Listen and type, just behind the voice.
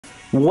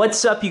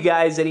What's up, you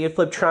guys? Eddie at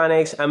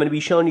Fliptroniks. I'm going to be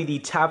showing you the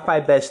top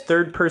 5 best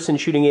third-person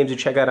shooting games to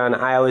check out on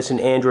iOS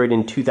and Android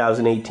in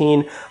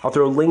 2018. I'll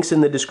throw links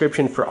in the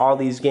description for all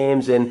these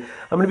games, and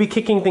I'm going to be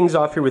kicking things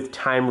off here with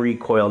Time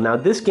Recoil. Now,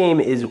 this game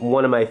is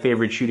one of my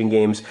favorite shooting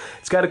games.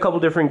 It's got a couple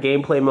different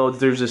gameplay modes.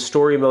 There's a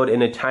story mode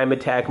and a time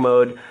attack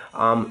mode,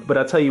 but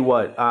I'll tell you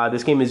what,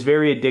 this game is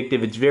very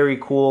addictive. It's very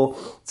cool.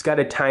 It's got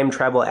a time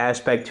travel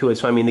aspect to it,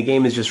 so I mean, the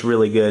game is just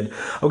really good.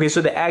 Okay,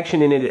 so the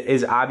action in it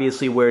is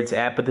obviously where it's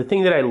at, but the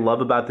thing that I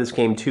love about this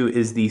game too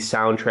is the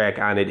soundtrack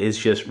on it is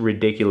just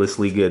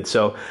ridiculously good.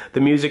 So the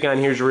music on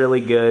here is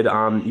really good.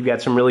 You've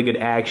got some really good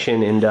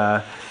action,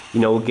 and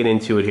we'll get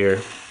into it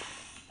here.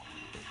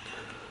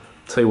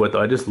 I'll tell you what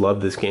though, I just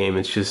love this game.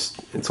 It's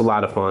a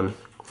lot of fun.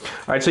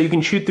 Alright, so you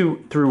can shoot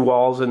through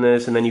walls in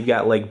this, and then you've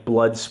got like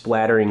blood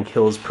splattering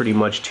kills pretty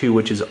much too,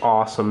 which is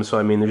awesome. So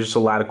I mean, there's just a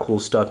lot of cool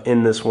stuff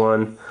in this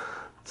one.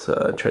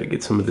 Let's try to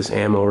get some of this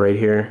ammo right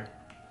here.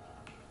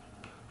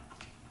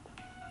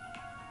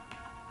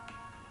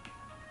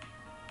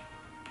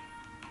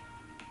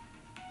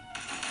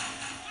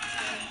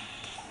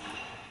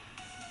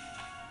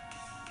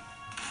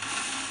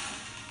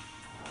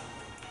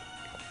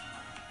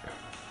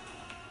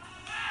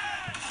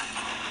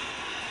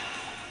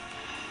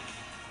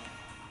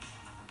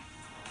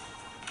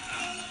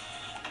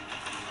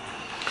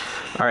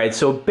 Alright,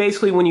 so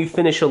basically when you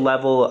finish a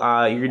level,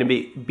 you're going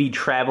to be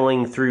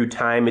traveling through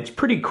time. It's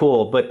pretty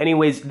cool, but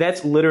anyways,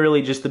 that's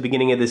literally just the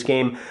beginning of this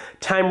game.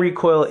 Time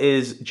Recoil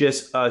is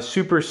just a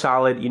super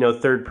solid,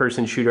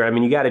 third-person shooter. I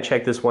mean, you got to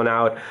check this one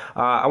out.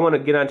 I want to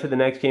get on to the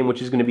next game,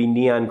 which is going to be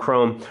Neon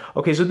Chrome.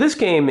 Okay, so this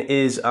game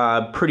is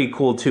pretty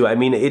cool too. I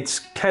mean, it's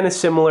kind of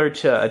similar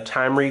to a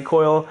Time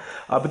Recoil,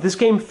 but this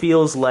game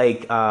feels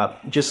like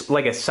just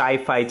like a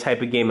sci-fi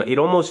type of game. It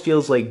almost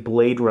feels like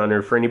Blade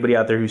Runner for anybody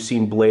out there who's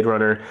seen Blade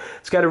Runner.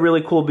 It's got a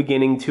really cool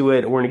beginning to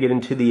it. We're going to get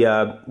into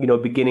the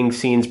beginning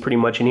scenes pretty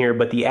much in here,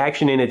 but the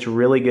action in it's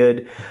really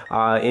good.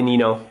 And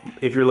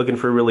if you're looking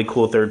for a really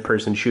cool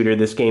third-person shooter,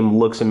 this game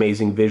looks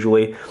amazing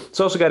visually. It's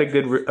also got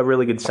a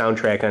really good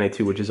soundtrack on it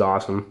too, which is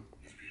awesome.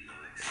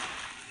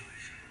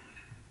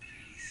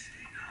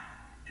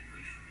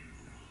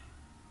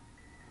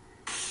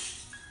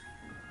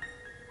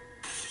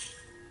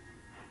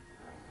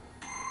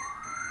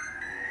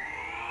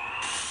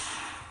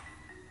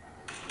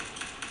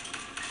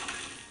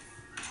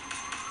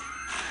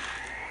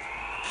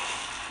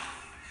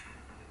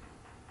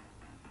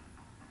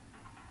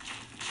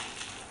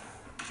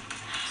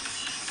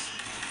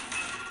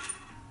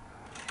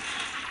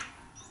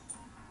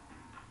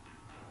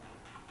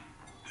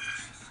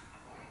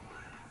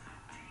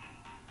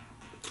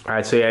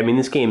 Alright, so yeah, I mean,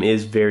 this game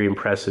is very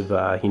impressive,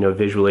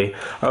 visually.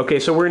 Okay,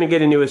 so we're going to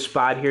get into a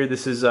spot here.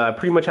 This is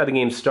pretty much how the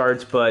game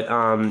starts, but,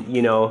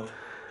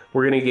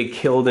 we're going to get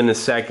killed in a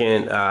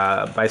second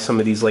by some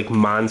of these, like,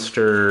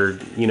 monster,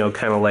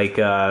 kind of like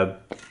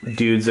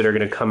dudes that are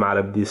going to come out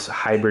of this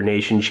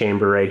hibernation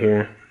chamber right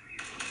here.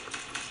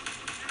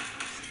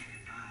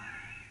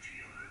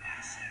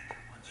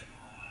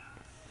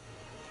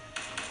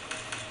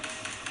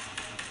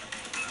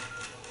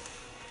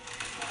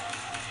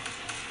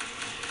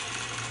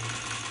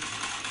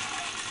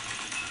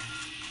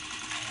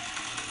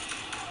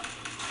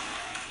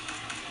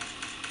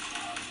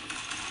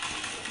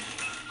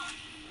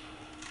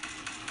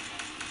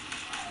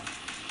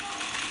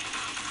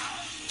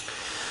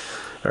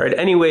 Alright,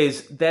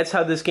 anyways, that's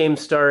how this game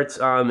starts.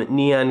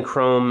 Neon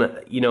Chrome,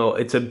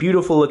 it's a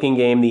beautiful looking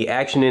game. The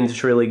action in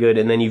it's really good,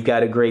 and then you've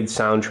got a great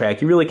soundtrack.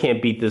 You really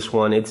can't beat this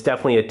one. It's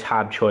definitely a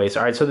top choice.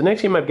 Alright, so the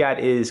next game I've got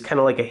is kind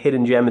of like a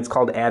hidden gem. It's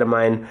called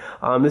Atomine.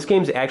 This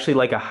game's actually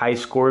like a high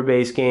score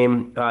based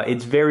game.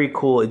 It's very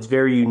cool. It's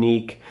very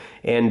unique,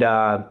 and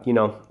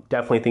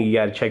definitely think you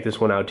got to check this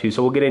one out too.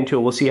 So we'll get into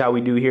it. We'll see how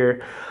we do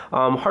here.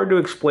 Hard to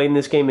explain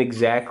this game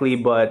exactly,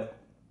 but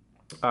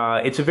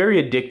it's a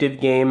very addictive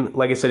game.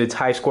 Like I said, it's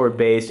high score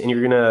based, and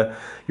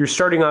you're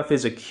starting off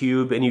as a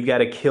cube, and you've got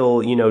to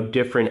kill,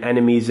 different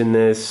enemies in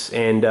this,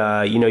 and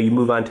you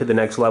move on to the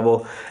next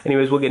level.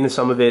 Anyways, we'll get into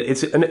some of it.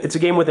 It's a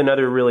game with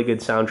another really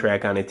good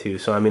soundtrack on it too.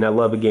 So I mean, I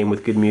love a game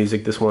with good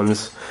music. This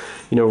one's,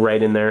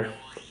 right in there.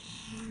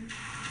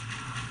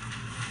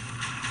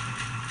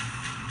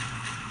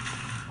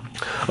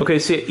 Okay,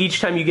 so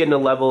each time you get in a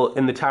level,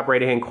 in the top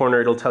right-hand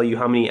corner, it'll tell you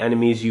how many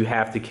enemies you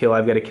have to kill.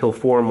 I've got to kill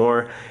 4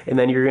 more, and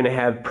then you're going to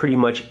have pretty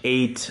much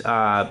 8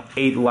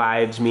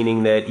 lives,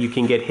 meaning that you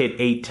can get hit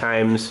 8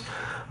 times,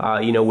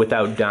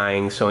 without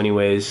dying. So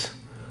anyways,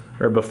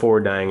 or before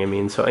dying, I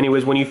mean. So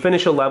anyways, when you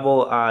finish a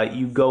level,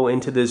 you go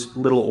into this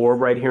little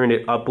orb right here, and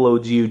it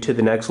uploads you to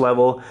the next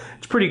level.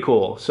 It's pretty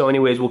cool. So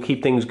anyways, we'll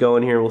keep things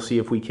going here. We'll see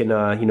if we can,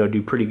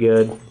 do pretty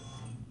good.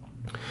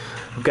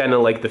 I've gotten to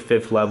like the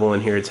 5th level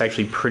in here. It's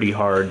actually pretty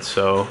hard,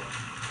 so.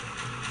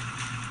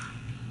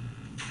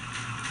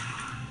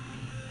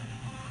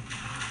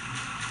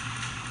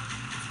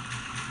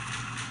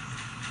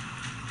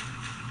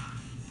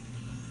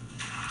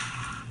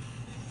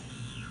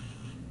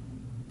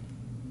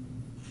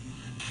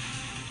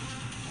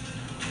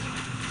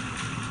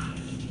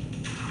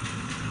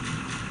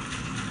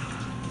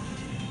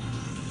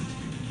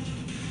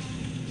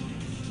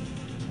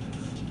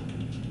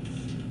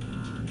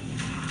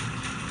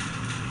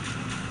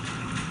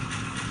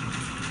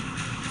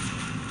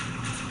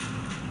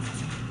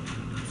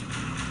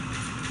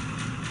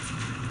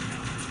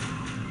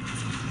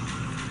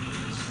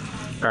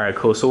 All right,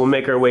 cool. So we'll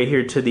make our way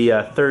here to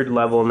the third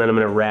level, and then I'm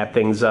going to wrap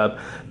things up.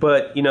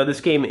 But, you know,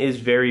 this game is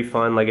very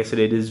fun. Like I said,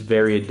 it is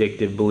very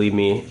addictive, believe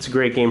me. It's a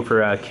great game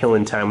for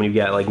killing time when you've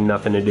got, like,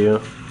 nothing to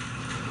do.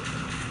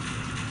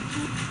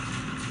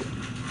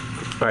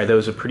 All right, that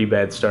was a pretty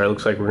bad start.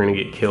 Looks like we're going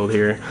to get killed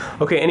here.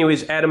 Okay,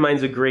 anyways,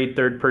 Atomine's a great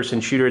third-person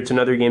shooter. It's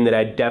another game that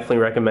I definitely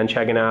recommend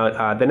checking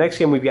out. The next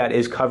game we've got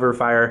is Cover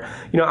Fire.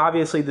 You know,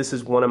 obviously, this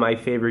is one of my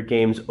favorite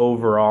games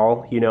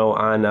overall, you know,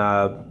 on,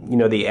 you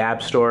know, the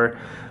App Store.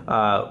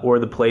 Or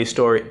the Play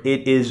Store.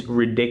 It is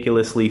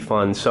ridiculously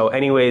fun. So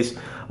anyways,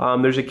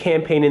 there's a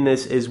campaign in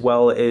this as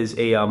well as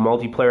a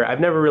multiplayer. I've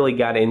never really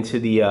got into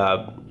the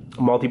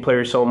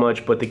multiplayer so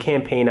much, but the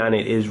campaign on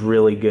it is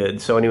really good.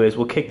 So anyways,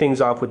 we'll kick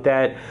things off with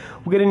that.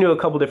 We'll get into a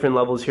couple different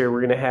levels here. We're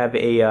going to have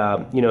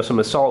a, you know, some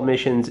assault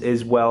missions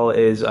as well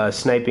as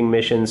sniping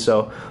missions.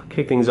 So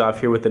kick things off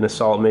here with an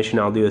assault mission.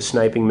 I'll do a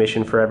sniping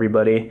mission for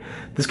everybody.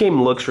 This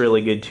game looks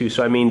really good too.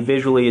 So I mean,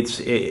 visually,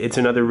 it's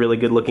another really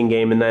good looking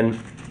game. And then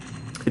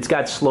it's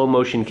got slow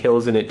motion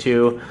kills in it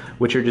too,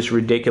 which are just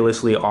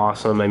ridiculously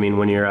awesome. I mean,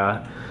 when you're,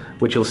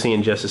 which you'll see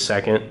in just a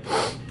second.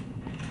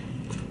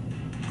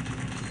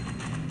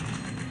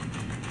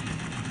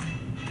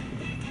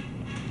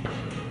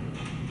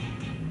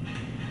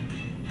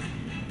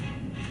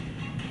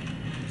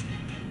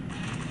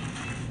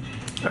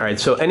 Alright,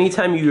 so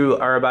anytime you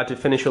are about to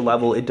finish a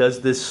level, it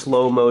does this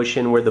slow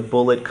motion where the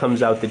bullet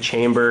comes out the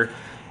chamber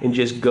and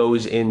just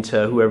goes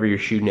into whoever you're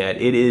shooting at.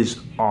 It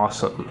is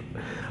awesome.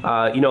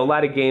 You know, a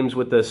lot of games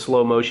with the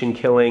slow motion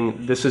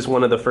killing, this is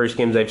one of the first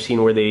games I've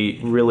seen where they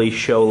really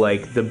show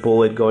like the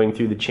bullet going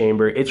through the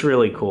chamber. It's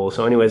really cool.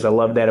 So anyways, I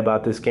love that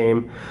about this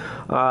game.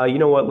 You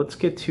know what, let's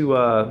get to,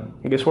 I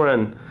guess we're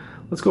on,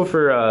 let's go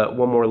for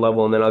one more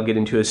level and then I'll get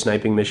into a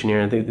sniping mission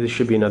here. I think this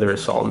should be another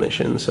assault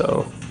mission,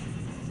 so.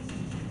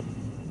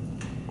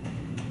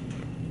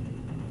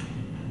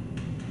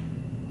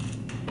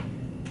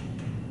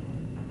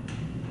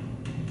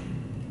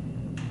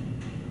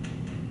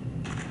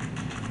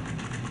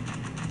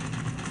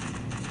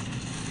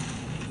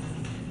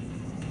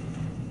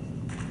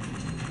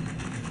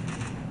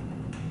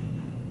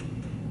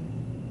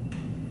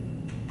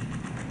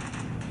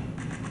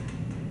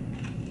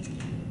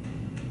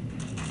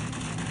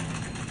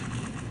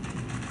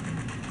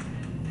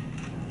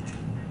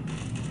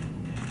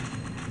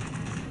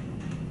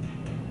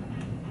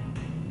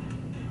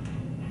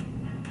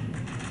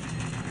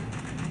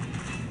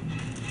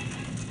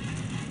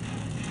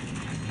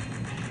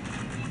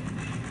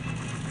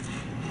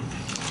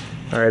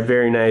 All right,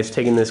 very nice.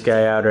 Taking this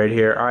guy out right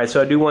here. All right,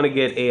 so I do want to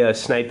get a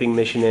sniping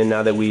mission in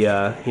now that we,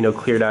 you know,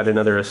 cleared out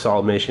another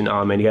assault mission.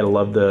 Oh man, you gotta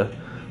love the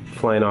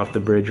flying off the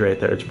bridge right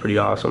there. It's pretty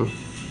awesome.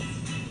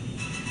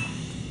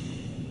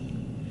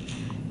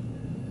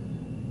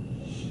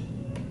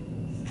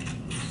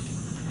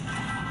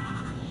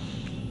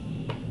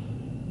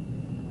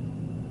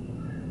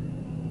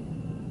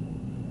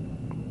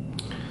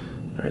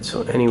 All right,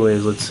 so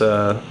anyways, let's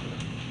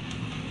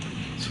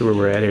see where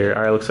we're at here.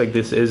 All right, looks like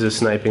this is a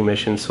sniping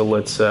mission, so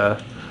let's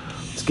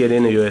get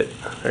into it.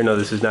 Or no,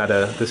 this is not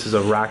a, this is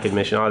a rocket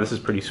mission. Oh, this is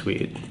pretty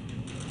sweet.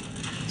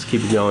 Let's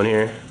keep it going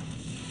here.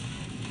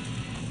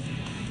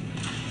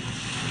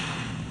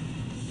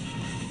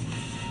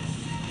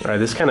 All right,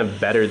 this is kind of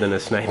better than a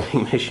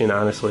sniping mission,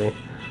 honestly.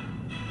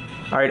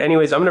 All right,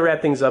 anyways, I'm going to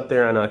wrap things up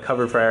there on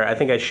Cover Fire. I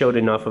think I showed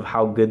enough of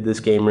how good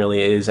this game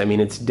really is. I mean,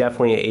 it's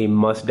definitely a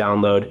must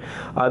download.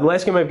 The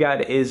last game I've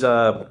got is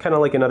kind of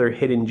like another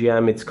hidden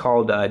gem. It's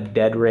called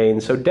Dead Rain.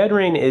 So Dead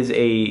Rain is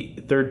a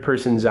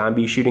third-person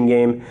zombie shooting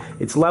game.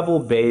 It's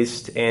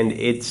level-based, and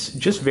it's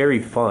just very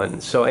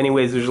fun. So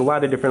anyways, there's a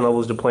lot of different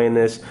levels to play in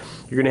this.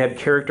 You're going to have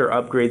character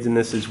upgrades in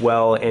this as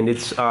well, and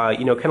it's,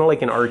 you know, kind of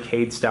like an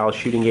arcade-style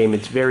shooting game.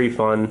 It's very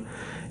fun,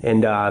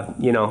 and,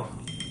 you know,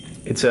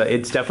 it's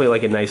definitely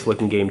like a nice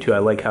looking game too. I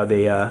like how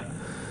they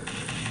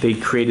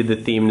created the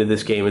theme to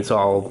this game. It's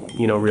all,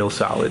 you know, real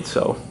solid.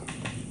 So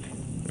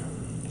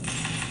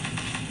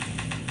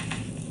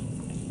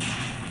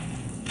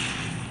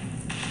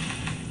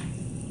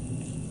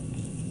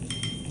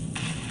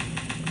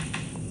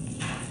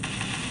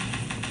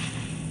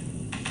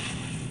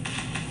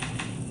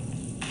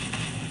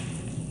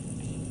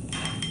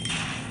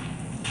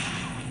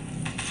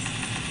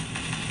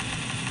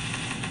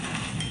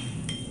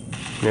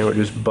man, we're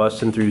just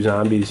busting through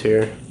zombies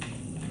here.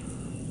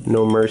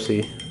 No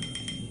mercy.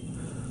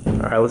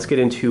 Alright, let's get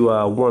into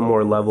one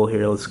more level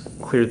here. Let's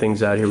clear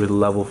things out here with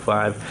level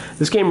 5.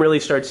 This game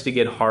really starts to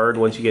get hard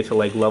once you get to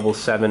like level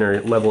 7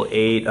 or level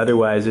 8.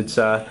 Otherwise, it's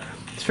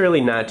fairly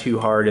not too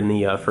hard in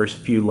the first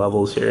few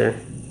levels here.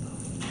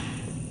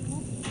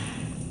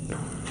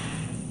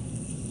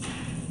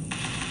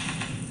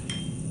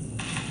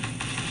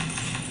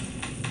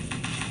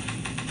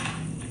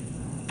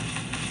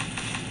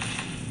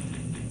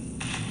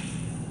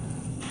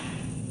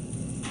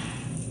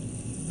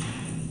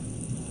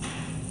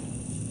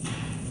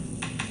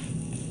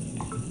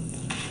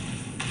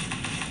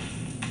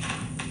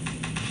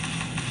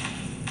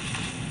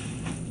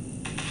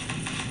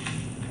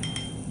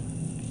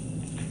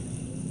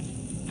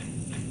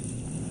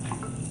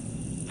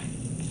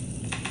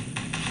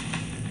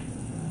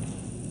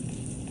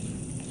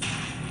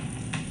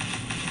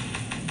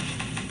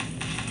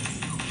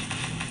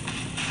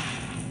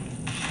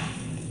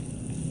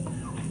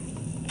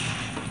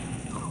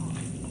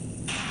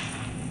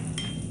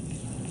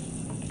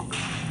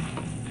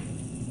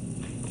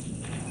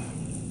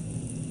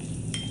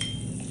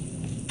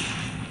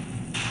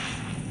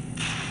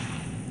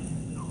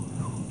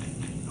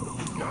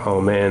 Oh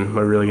man, am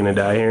I really gonna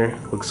die here?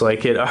 Looks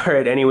like it.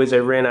 Alright, anyways, I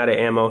ran out of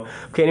ammo.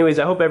 Okay, anyways,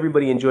 I hope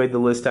everybody enjoyed the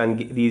list on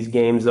these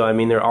games, though. I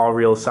mean, they're all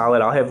real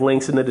solid. I'll have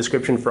links in the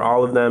description for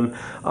all of them.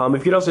 If you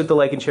could also hit the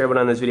like and share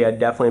button on this video, I'd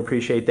definitely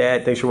appreciate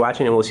that. Thanks for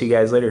watching, and we'll see you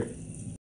guys later.